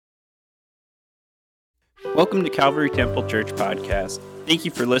Welcome to Calvary Temple Church Podcast. Thank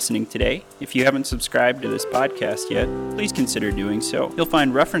you for listening today. If you haven't subscribed to this podcast yet, please consider doing so. You'll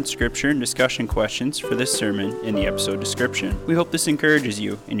find reference scripture and discussion questions for this sermon in the episode description. We hope this encourages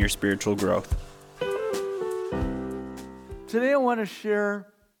you in your spiritual growth. Today I want to share,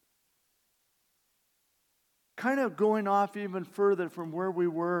 kind of going off even further from where we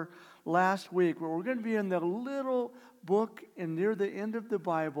were last week, where we're going to be in the little book and near the end of the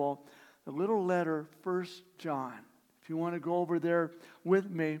Bible, the little letter, 1 John. If you want to go over there with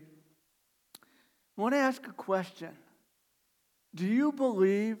me, I want to ask a question. Do you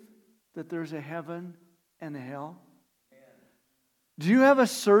believe that there's a heaven and a hell? Do you have a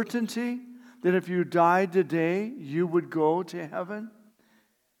certainty that if you died today, you would go to heaven?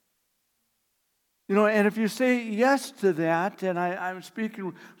 You know, and if you say yes to that, and I'm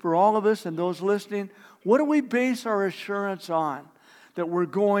speaking for all of us and those listening, what do we base our assurance on that we're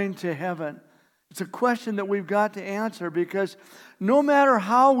going to heaven? It's a question that we've got to answer, because no matter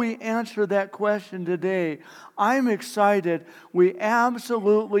how we answer that question today, I'm excited we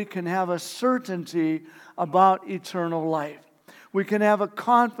absolutely can have a certainty about eternal life. We can have a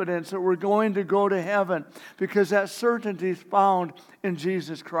confidence that we're going to go to heaven because that certainty is found in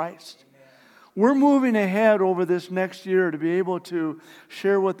Jesus Christ. We're moving ahead over this next year to be able to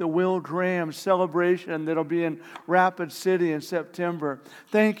share with the Will Graham celebration that'll be in Rapid City in September.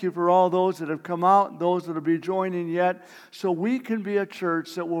 Thank you for all those that have come out, those that will be joining yet, so we can be a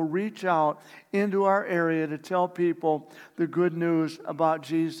church that will reach out into our area to tell people the good news about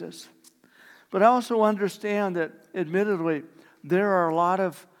Jesus. But I also understand that, admittedly, there are a lot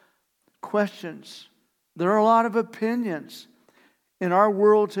of questions. There are a lot of opinions in our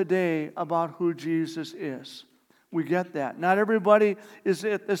world today about who Jesus is. We get that. Not everybody is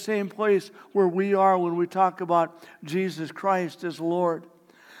at the same place where we are when we talk about Jesus Christ as Lord.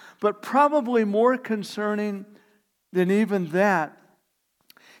 But probably more concerning than even that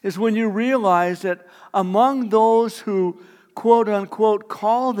is when you realize that among those who, quote unquote,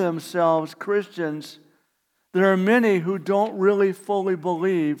 call themselves Christians, there are many who don't really fully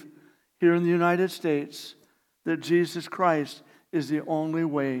believe here in the United States that Jesus Christ is the only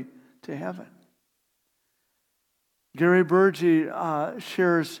way to heaven. Gary Burgee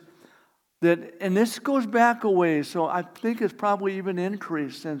shares that, and this goes back a ways, so I think it's probably even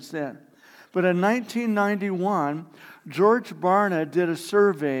increased since then. But in 1991, George Barna did a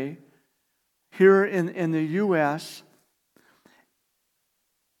survey here in the U.S.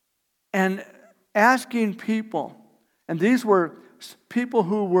 and asking people, and these were people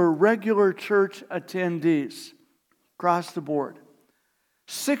who were regular church attendees across the board.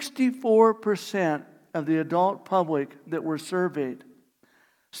 64% of the adult public that were surveyed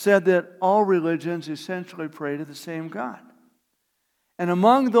said that all religions essentially pray to the same God. And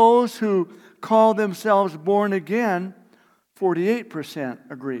among those who call themselves born again, 48%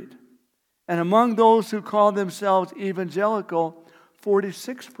 agreed. And among those who call themselves evangelical,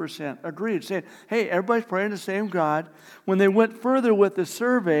 46% agreed, saying, hey, everybody's praying to the same God. When they went further with the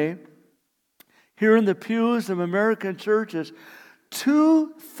survey, here in the pews of American churches,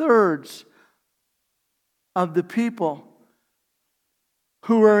 2/3 of the people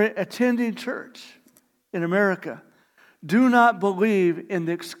who are attending church in America do not believe in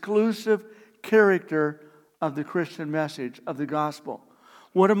the exclusive character of the Christian message of the gospel.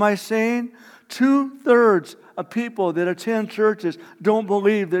 What am I saying? 2/3 of people that attend churches don't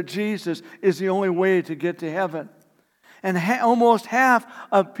believe that Jesus is the only way to get to heaven. And almost half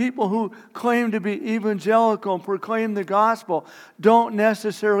of people who claim to be evangelical and proclaim the gospel don't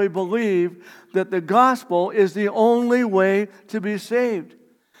necessarily believe that the gospel is the only way to be saved.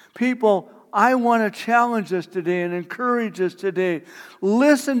 People, I want to challenge us today and encourage us today.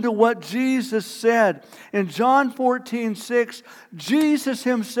 Listen to what Jesus said. In John 14:6, Jesus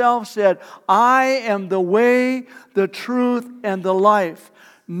himself said, I am the way, the truth, and the life.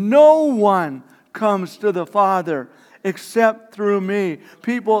 No one comes to the Father except through me.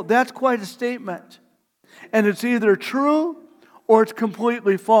 People, that's quite a statement. And it's either true or it's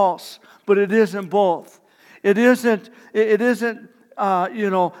completely false. But it isn't both. It isn't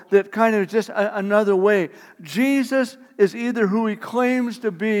that kind of just another way. Jesus is either who he claims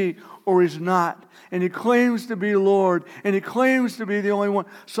to be or he's not. And he claims to be Lord, and he claims to be the only one.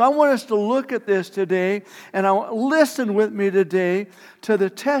 So I want us to look at this today, and listen with me today to the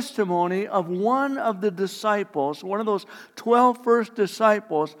testimony of one of the disciples, one of those 12 first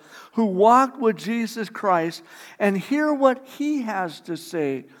disciples who walked with Jesus Christ, and hear what he has to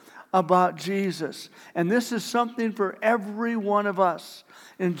say about Jesus. And this is something for every one of us.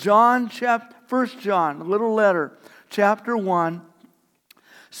 In 1 John, a little letter, chapter 1,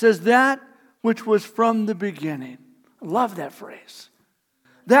 says that which was from the beginning. I love that phrase.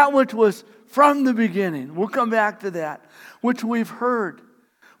 That which was from the beginning. We'll come back to that. Which we've heard,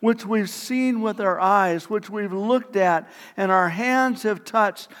 which we've seen with our eyes, which we've looked at, and our hands have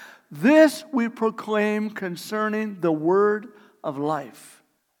touched. This we proclaim concerning the word of life.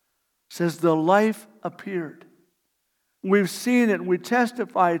 It says the life appeared. We've seen it, we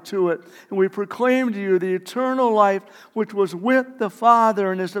testify to it, and we proclaim to you the eternal life which was with the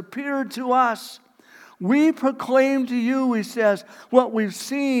Father and has appeared to us. We proclaim to you, he says, what we've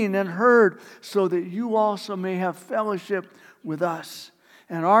seen and heard, so that you also may have fellowship with us.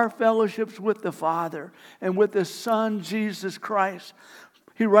 And our fellowship's with the Father and with the Son, Jesus Christ.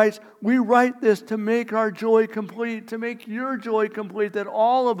 He writes, we write this to make our joy complete, to make your joy complete, that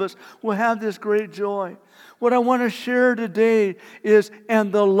all of us will have this great joy. What I want to share today is,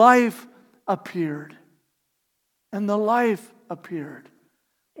 and the life appeared. And the life appeared.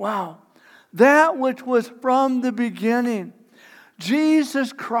 Wow. That which was from the beginning,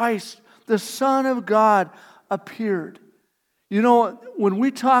 Jesus Christ, the Son of God, appeared. You know, when we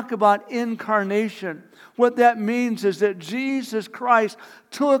talk about incarnation, what that means is that Jesus Christ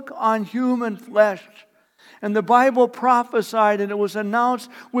took on human flesh. And the Bible prophesied, and it was announced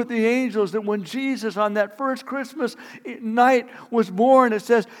with the angels, that when Jesus on that first Christmas night was born, it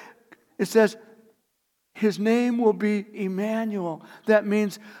says, his name will be Emmanuel. That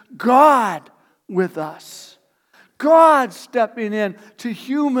means God with us. God stepping in to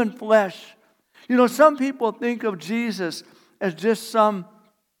human flesh. You know, some people think of Jesus as just some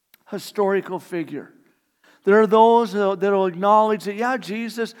historical figure. There are those that will acknowledge that, yeah,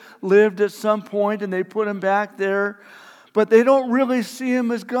 Jesus lived at some point and they put him back there, but they don't really see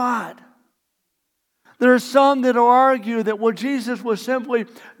him as God. There are some that will argue that, well, Jesus was simply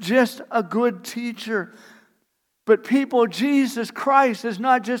just a good teacher. But people, Jesus Christ is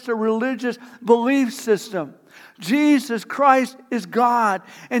not just a religious belief system. Jesus Christ is God,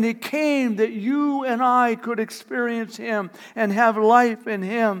 and He came that you and I could experience Him and have life in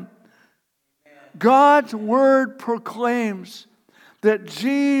Him. God's Word proclaims that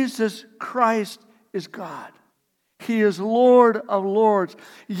Jesus Christ is God. He is Lord of Lords.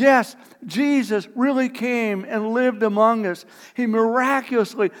 Yes, Jesus really came and lived among us. He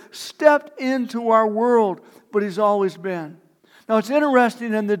miraculously stepped into our world, but He's always been. Now, it's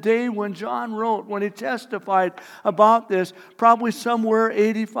interesting, in the day when John wrote, when he testified about this, probably somewhere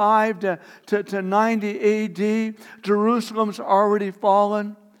 85 to 90 A.D., Jerusalem's already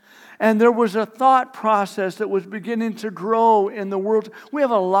fallen. And there was a thought process that was beginning to grow in the world. We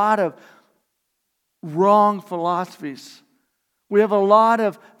have a lot of wrong philosophies. We have a lot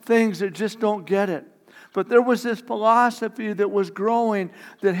of things that just don't get it. But there was this philosophy that was growing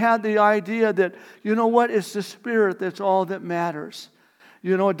that had the idea that, you know what, it's the Spirit that's all that matters.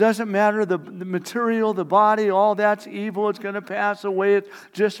 You know, it doesn't matter the material, the body, all that's evil. It's going to pass away. It's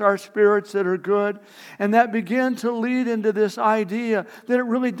just our spirits that are good. And that began to lead into this idea that it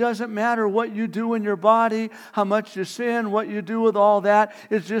really doesn't matter what you do in your body, how much you sin, what you do with all that.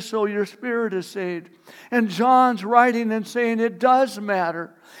 It's just so your spirit is saved. And John's writing and saying it does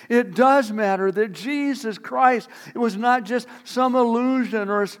matter. It does matter that Jesus Christ, it was not just some illusion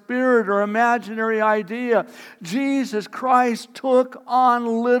or a spirit or imaginary idea. Jesus Christ took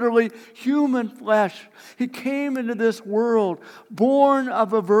on literally human flesh. He came into this world born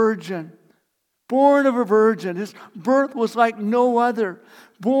of a virgin. Born of a virgin. His birth was like no other.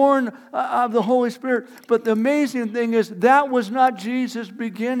 Born of the Holy Spirit. But the amazing thing is that was not Jesus'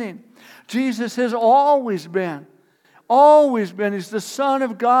 beginning. Jesus has always been. Always been. He's the Son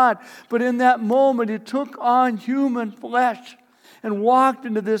of God. But in that moment, He took on human flesh and walked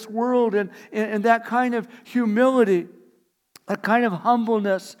into this world in that kind of humility, a kind of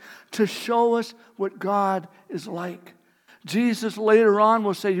humbleness to show us what God is like. Jesus later on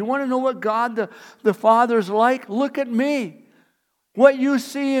will say, you want to know what God the Father is like? Look at me. What you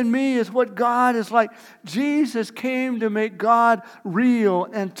see in me is what God is like. Jesus came to make God real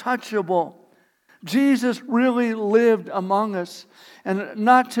and touchable. Jesus really lived among us. And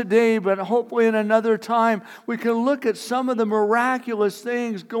not today, but hopefully in another time, we can look at some of the miraculous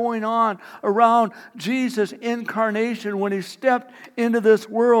things going on around Jesus' incarnation when He stepped into this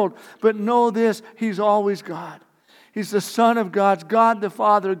world. But know this, He's always God. He's the Son of God, God the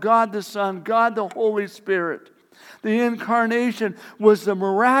Father, God the Son, God the Holy Spirit. The incarnation was the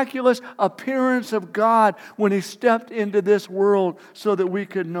miraculous appearance of God when He stepped into this world so that we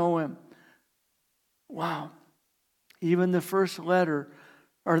could know Him. Wow. Even the first letter,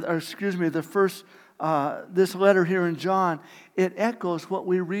 this letter here in John, it echoes what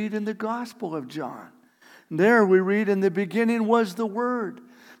we read in the Gospel of John. There we read, in the beginning was the Word.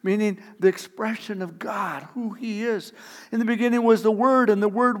 meaning the expression of God, who He is. In the beginning was the Word, and the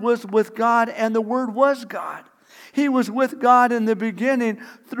Word was with God, and the Word was God. He was with God in the beginning.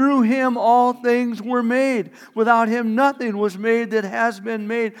 Through Him all things were made. Without Him nothing was made that has been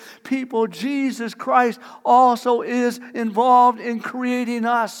made. People, Jesus Christ also is involved in creating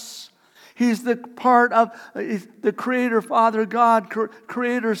us. He's the part of the Creator Father God,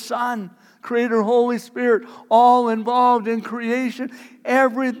 Creator Son, Creator Holy Spirit, all involved in creation.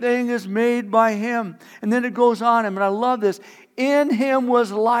 Everything is made by Him. And then it goes on, and I love this. In Him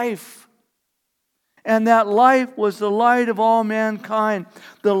was life, and that life was the light of all mankind.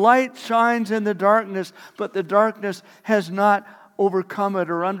 The light shines in the darkness, but the darkness has not overcome it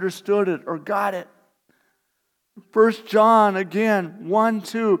or understood it or got it. 1 John, again,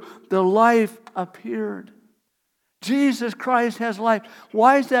 1:2, the life appeared. Jesus Christ has life.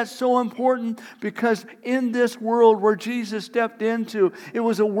 Why is that so important? Because in this world where Jesus stepped into, it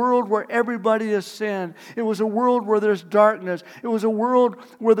was a world where everybody has sinned. It was a world where there's darkness. It was a world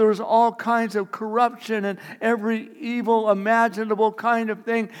where there was all kinds of corruption and every evil imaginable kind of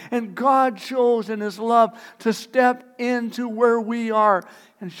thing. And God chose in His love to step into where we are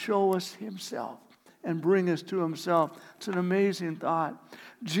and show us Himself and bring us to Himself. It's an amazing thought.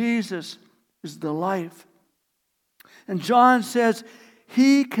 Jesus is the life. And John says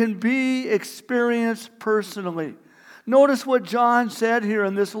He can be experienced personally. Notice what John said here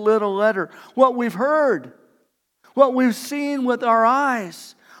in this little letter. What we've heard, what we've seen with our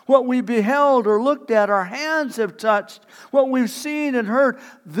eyes, what we beheld or looked at, our hands have touched, what we've seen and heard,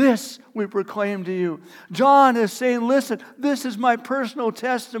 this we proclaim to you. John is saying, listen, this is my personal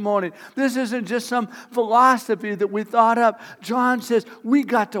testimony. This isn't just some philosophy that we thought up. John says, we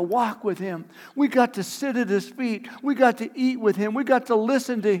got to walk with Him. We got to sit at His feet. We got to eat with Him. We got to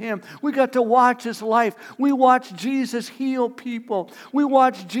listen to Him. We got to watch His life. We watched Jesus heal people. We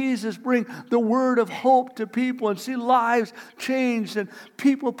watched Jesus bring the word of hope to people and see lives changed and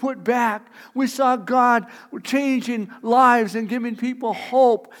people put back. We saw God changing lives and giving people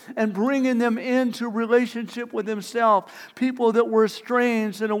hope and bringing them into relationship with Himself. People that were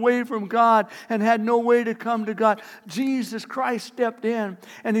estranged and away from God and had no way to come to God. Jesus Christ stepped in,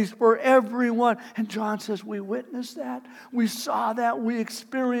 and He's for everyone. And John says, we witnessed that. We saw that. We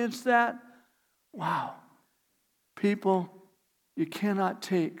experienced that. Wow. People, you cannot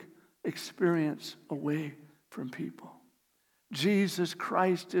take experience away from people. Jesus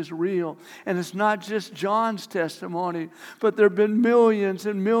Christ is real. And it's not just John's testimony, but there have been millions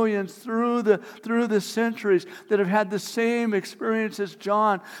and millions through the centuries that have had the same experience as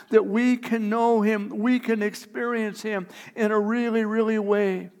John, that we can know Him, we can experience Him in a really, really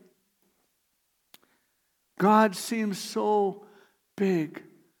way. God seems so big,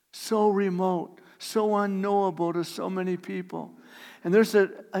 so remote, so unknowable to so many people. And there's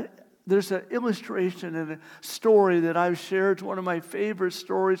an illustration and a story that I've shared. It's one of my favorite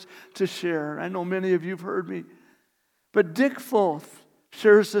stories to share. I know many of you have heard me. But Dick Foth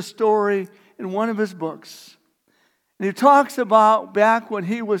shares the story in one of his books. And he talks about back when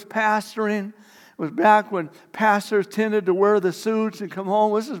he was pastoring. It was back when pastors tended to wear the suits and come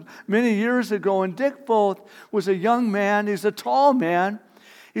home. This is many years ago. And Dick Foth was a young man. He's a tall man.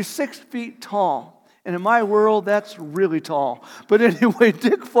 He's 6 feet tall. And in my world, that's really tall. But anyway,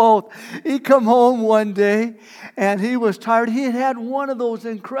 Dick Foth, he come home one day, and he was tired. He had had one of those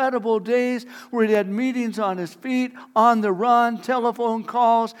incredible days where he had meetings on his feet, on the run, telephone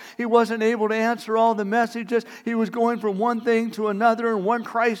calls. He wasn't able to answer all the messages. He was going from one thing to another, and one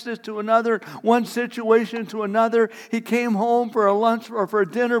crisis to another, one situation to another. He came home for a lunch or for a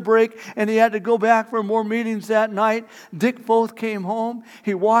dinner break, and he had to go back for more meetings that night. Dick Foth came home.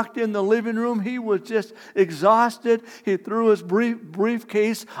 He walked in the living room. He was just exhausted. He threw his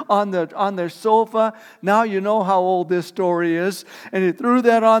briefcase on the sofa. Now you know how old this story is. And he threw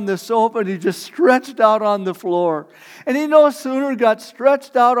that on the sofa, and he just stretched out on the floor. And he no sooner got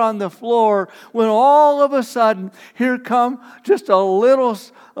stretched out on the floor when all of a sudden here come just a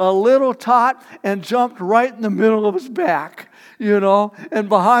little tot and jumped right in the middle of his back. And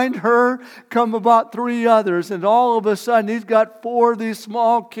behind her come about 3 others. And all of a sudden, he's got 4 of these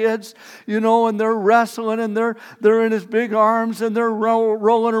small kids, and they're wrestling, and they're in his big arms, and they're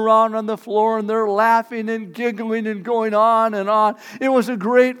rolling around on the floor, and they're laughing and giggling and going on and on. It was a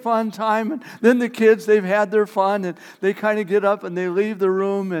great fun time. And then the kids, they've had their fun, and they kind of get up and they leave the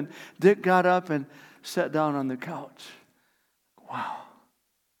room, and Dick got up and sat down on the couch. Wow.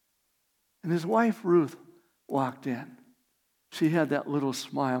 And his wife, Ruth, walked in. She had that little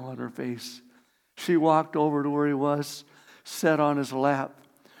smile on her face. She walked over to where he was, sat on his lap,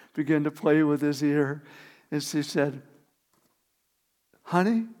 began to play with his ear, and she said,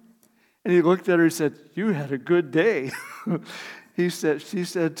 honey? And he looked at her and said, you had a good day. She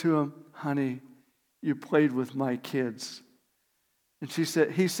said to him, honey, you played with my kids. And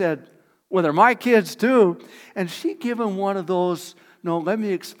he said, well, they're my kids too. And she gave him one of those, no, let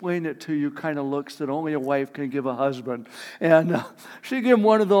me explain it to you kind of looks that only a wife can give a husband. And she gave him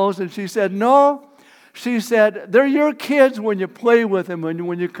one of those and she said, no. She said, they're your kids when you play with them and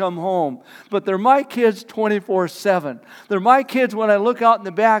when you come home. But they're my kids 24/7. They're my kids when I look out in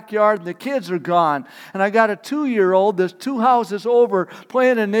the backyard and the kids are gone. And I got a 2-year-old that's 2 houses over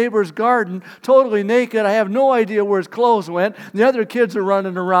playing in a neighbor's garden, totally naked. I have no idea where his clothes went. The other kids are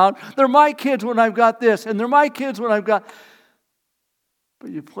running around. They're my kids when I've got this. And they're my kids when I've got...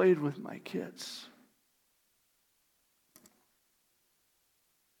 But you played with my kids.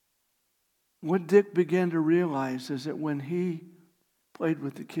 What Dick began to realize is that when he played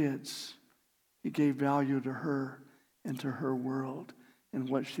with the kids, he gave value to her and to her world and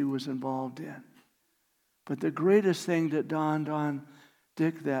what she was involved in. But the greatest thing that dawned on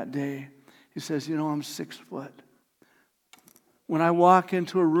Dick that day, he says, I'm 6 foot. When I walk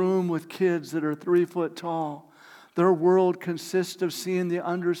into a room with kids that are 3 foot tall, their world consists of seeing the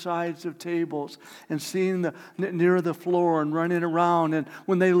undersides of tables and seeing the near the floor and running around. And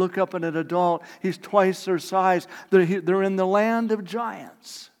when they look up at an adult, he's twice their size. They're in the land of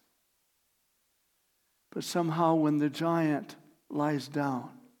giants. But somehow when the giant lies down,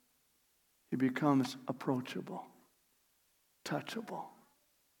 he becomes approachable, touchable,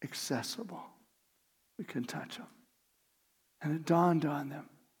 accessible. We can touch him. And it dawned on them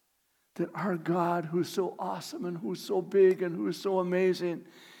that our God, who's so awesome and who's so big and who's so amazing,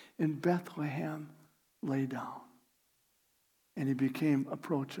 in Bethlehem lay down. And he became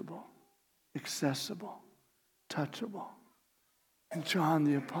approachable, accessible, touchable. And John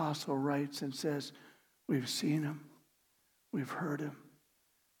the Apostle writes and says, we've seen him, we've heard him,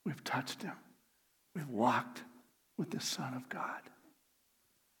 we've touched him, we've walked with the Son of God.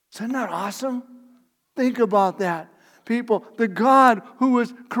 Isn't that awesome? Think about that. People, the God who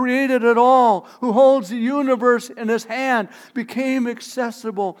has created it all, who holds the universe in his hand, became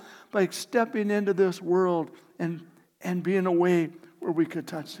accessible by stepping into this world and being a way where we could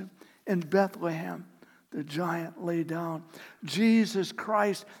touch him. In Bethlehem, the giant lay down. Jesus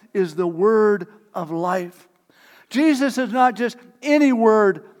Christ is the word of life. Jesus is not just any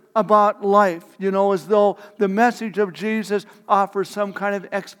word about life, as though the message of Jesus offers some kind of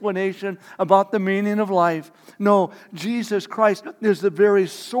explanation about the meaning of life. No, Jesus Christ is the very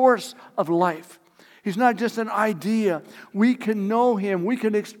source of life. He's not just an idea. We can know him. We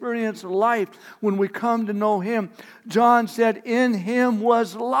can experience life when we come to know him. John said, in him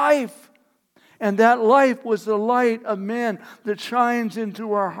was life. And that life was the light of men that shines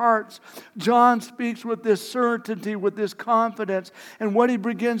into our hearts. John speaks with this certainty, with this confidence. And what he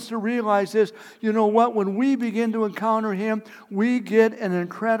begins to realize is, when we begin to encounter him, we get an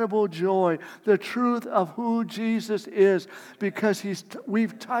incredible joy. The truth of who Jesus is, because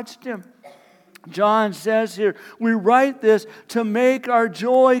we've touched him. John says here, we write this to make our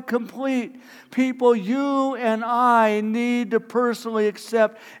joy complete. People, you and I need to personally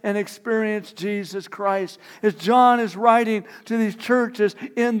accept and experience Jesus Christ. As John is writing to these churches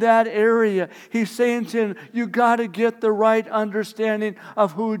in that area, he's saying to them, you got to get the right understanding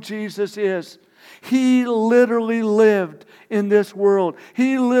of who Jesus is. He literally lived in this world.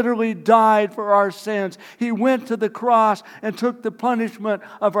 He literally died for our sins. He went to the cross and took the punishment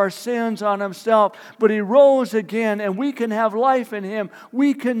of our sins on himself. But he rose again, and we can have life in him.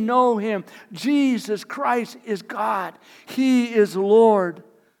 We can know him. Jesus Christ is God. He is Lord.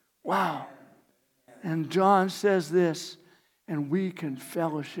 Wow. And John says this, and we can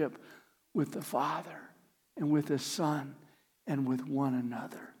fellowship with the Father and with his Son and with one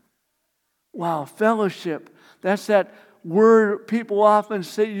another. Wow, fellowship. That's that word people often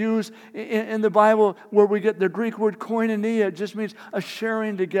use in the Bible where we get the Greek word koinonia. It just means a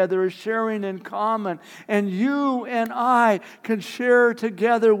sharing together, a sharing in common. And you and I can share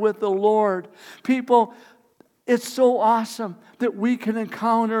together with the Lord. People, it's so awesome that we can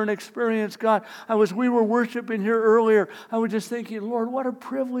encounter and experience God. We were worshiping here earlier. I was just thinking, Lord, what a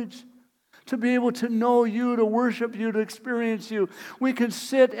privilege to be able to know you, to worship you, to experience you. We can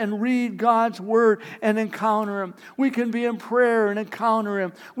sit and read God's word and encounter him. We can be in prayer and encounter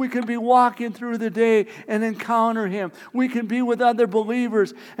him. We can be walking through the day and encounter him. We can be with other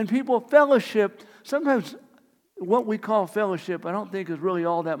believers. And people, fellowship, sometimes what we call fellowship, I don't think is really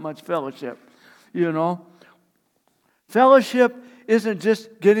all that much fellowship, Fellowship isn't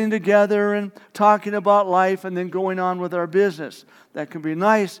just getting together and talking about life and then going on with our business. That can be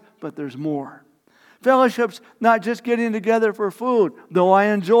nice, but there's more. Fellowship's not just getting together for food, though I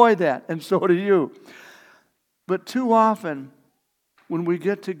enjoy that, and so do you. But too often, when we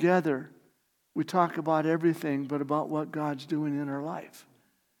get together, we talk about everything but about what God's doing in our life.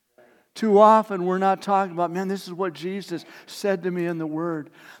 Too often, we're not talking about, man, this is what Jesus said to me in the Word.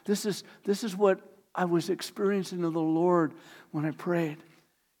 This is what I was experiencing of the Lord when I prayed.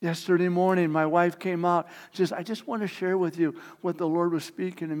 Yesterday morning, my wife came out. I just want to share with you what the Lord was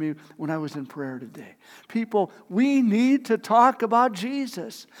speaking to me when I was in prayer today. People, we need to talk about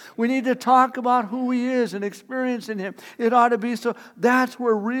Jesus. We need to talk about who He is and experiencing Him. It ought to be so. That's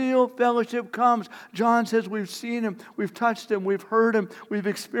where real fellowship comes. John says we've seen Him, we've touched Him, we've heard Him, we've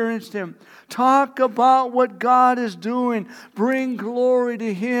experienced Him. Talk about what God is doing. Bring glory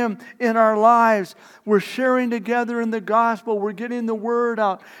to Him in our lives. We're sharing together in the gospel. We're getting the word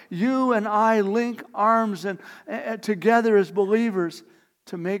out. You and I link arms and together as believers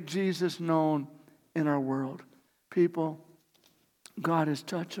to make Jesus known in our world. People, God is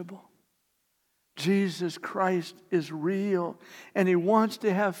touchable. Jesus Christ is real, and He wants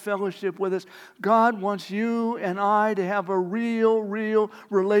to have fellowship with us. God wants you and I to have a real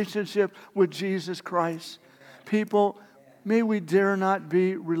relationship with Jesus Christ. People, may we dare not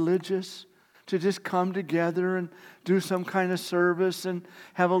be religious, to just come together and do some kind of service and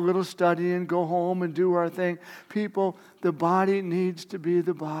have a little study and go home and do our thing. People, the body needs to be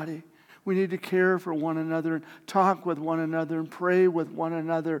the body. We need to care for one another and talk with one another and pray with one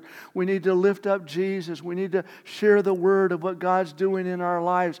another. We need to lift up Jesus. We need to share the word of what God's doing in our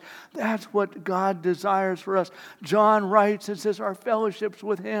lives. That's what God desires for us. John writes and says our fellowship's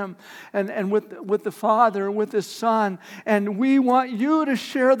with Him and with the Father and with the Son. And we want you to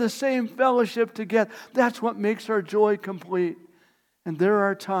share the same fellowship together. That's what makes our joy complete. And there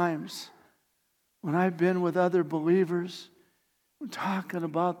are times when I've been with other believers talking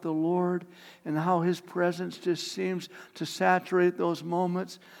about the Lord and how His presence just seems to saturate those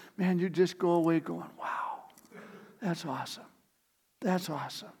moments. Man, you just go away going, wow, that's awesome. That's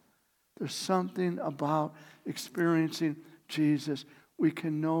awesome. There's something about experiencing Jesus. We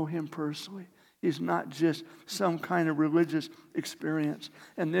can know Him personally. He's not just some kind of religious experience.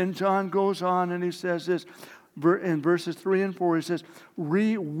 And then John goes on and he says this, in verses 3 and 4, he says,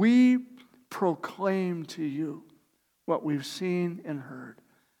 we proclaim to you what we've seen and heard,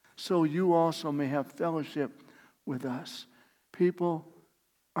 so you also may have fellowship with us. People,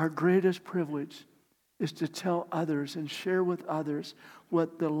 our greatest privilege is to tell others and share with others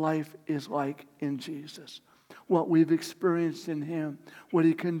what the life is like in Jesus, what we've experienced in Him, what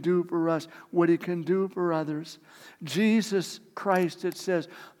He can do for us, what He can do for others. Jesus Christ, it says,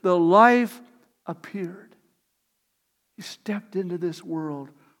 the life appeared. He stepped into this world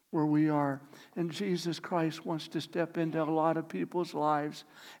where we are. And Jesus Christ wants to step into a lot of people's lives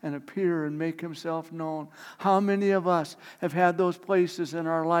and appear and make Himself known. How many of us have had those places in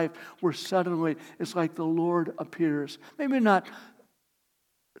our life where suddenly it's like the Lord appears? Maybe not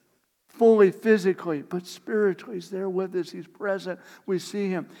fully physically, but spiritually. He's there with us. He's present. We see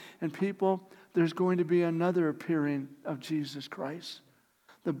Him. And people, there's going to be another appearing of Jesus Christ.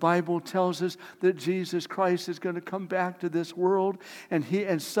 The Bible tells us that Jesus Christ is going to come back to this world,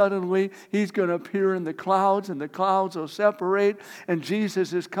 and suddenly He's going to appear in the clouds, and the clouds will separate, and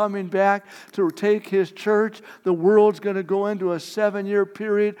Jesus is coming back to take His church. The world's going to go into a 7-year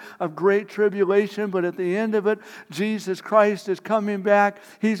period of great tribulation, but at the end of it, Jesus Christ is coming back.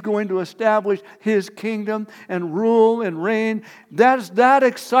 He's going to establish His kingdom and rule and reign. Does that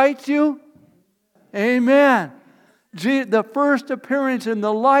excite you? Amen. The first appearance in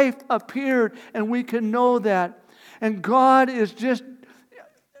the life appeared, and we can know that. And God is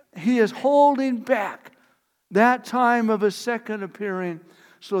He is holding back that time of a second appearing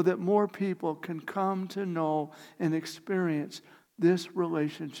so that more people can come to know and experience this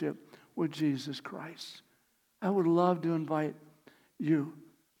relationship with Jesus Christ. I would love to invite you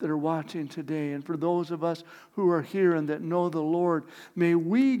that are watching today, and for those of us who are here and that know the Lord, may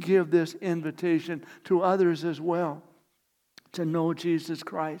we give this invitation to others as well to know Jesus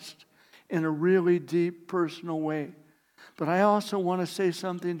Christ in a really deep, personal way. But I also want to say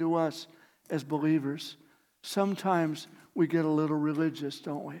something to us as believers. Sometimes we get a little religious,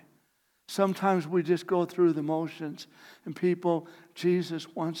 don't we? Sometimes we just go through the motions. And people,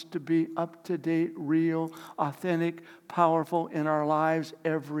 Jesus wants to be up to date, real, authentic, powerful in our lives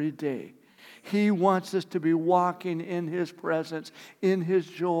every day. He wants us to be walking in His presence, in His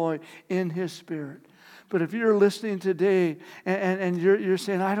joy, in His Spirit. But if you're listening today and you're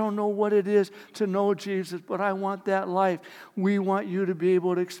saying, I don't know what it is to know Jesus, but I want that life, we want you to be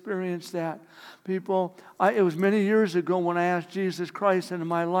able to experience that. People, it was many years ago when I asked Jesus Christ into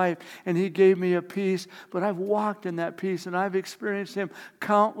my life, and He gave me a peace, but I've walked in that peace, and I've experienced Him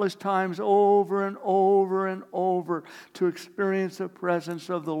countless times over and over and over to experience the presence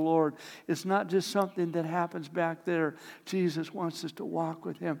of the Lord. It's not just something that happens back there. Jesus wants us to walk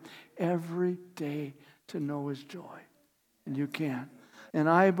with Him every day to know His joy. And you can. And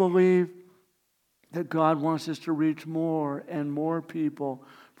I believe that God wants us to reach more and more people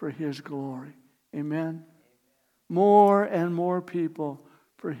for His glory. Amen? More and more people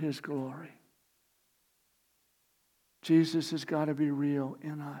for His glory. Jesus has got to be real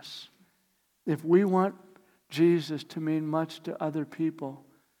in us. If we want Jesus to mean much to other people,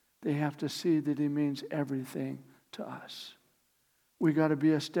 they have to see that He means everything to us. We got to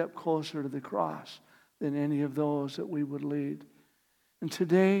be a step closer to the cross than any of those that we would lead. And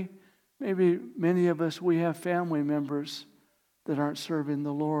today, maybe many of us, we have family members that aren't serving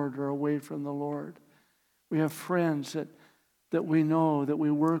the Lord or away from the Lord. We have friends that we know, that we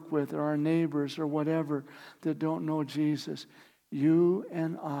work with, or our neighbors or whatever, that don't know Jesus. You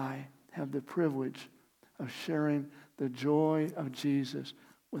and I have the privilege of sharing the joy of Jesus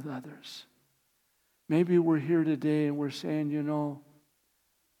with others. Maybe we're here today and we're saying, you know,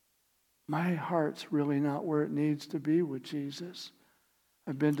 my heart's really not where it needs to be with Jesus.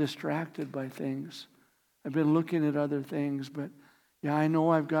 I've been distracted by things. I've been looking at other things, but yeah, I know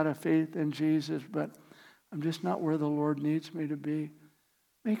I've got a faith in Jesus, but I'm just not where the Lord needs me to be.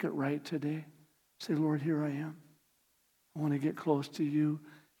 Make it right today. Say, Lord, here I am. I want to get close to you,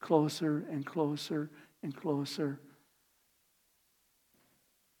 closer and closer and closer.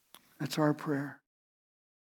 That's our prayer.